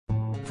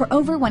For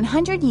over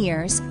 100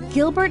 years,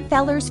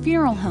 Gilbert-Fellers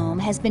Funeral Home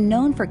has been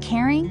known for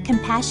caring,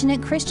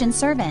 compassionate Christian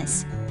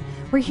service.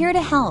 We're here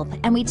to help,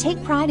 and we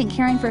take pride in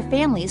caring for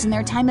families in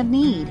their time of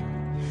need.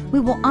 We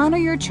will honor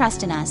your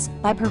trust in us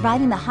by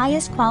providing the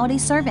highest quality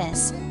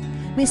service.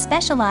 We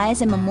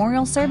specialize in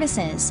memorial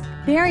services,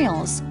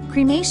 burials,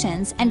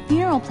 cremations, and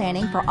funeral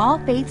planning for all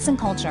faiths and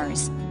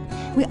cultures.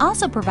 We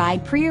also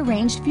provide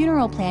prearranged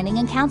funeral planning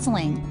and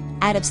counseling,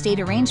 out-of-state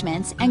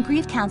arrangements, and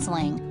grief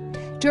counseling.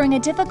 During a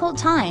difficult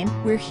time,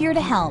 we're here to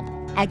help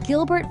at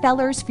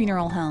Gilbert-Fellers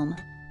Funeral Home.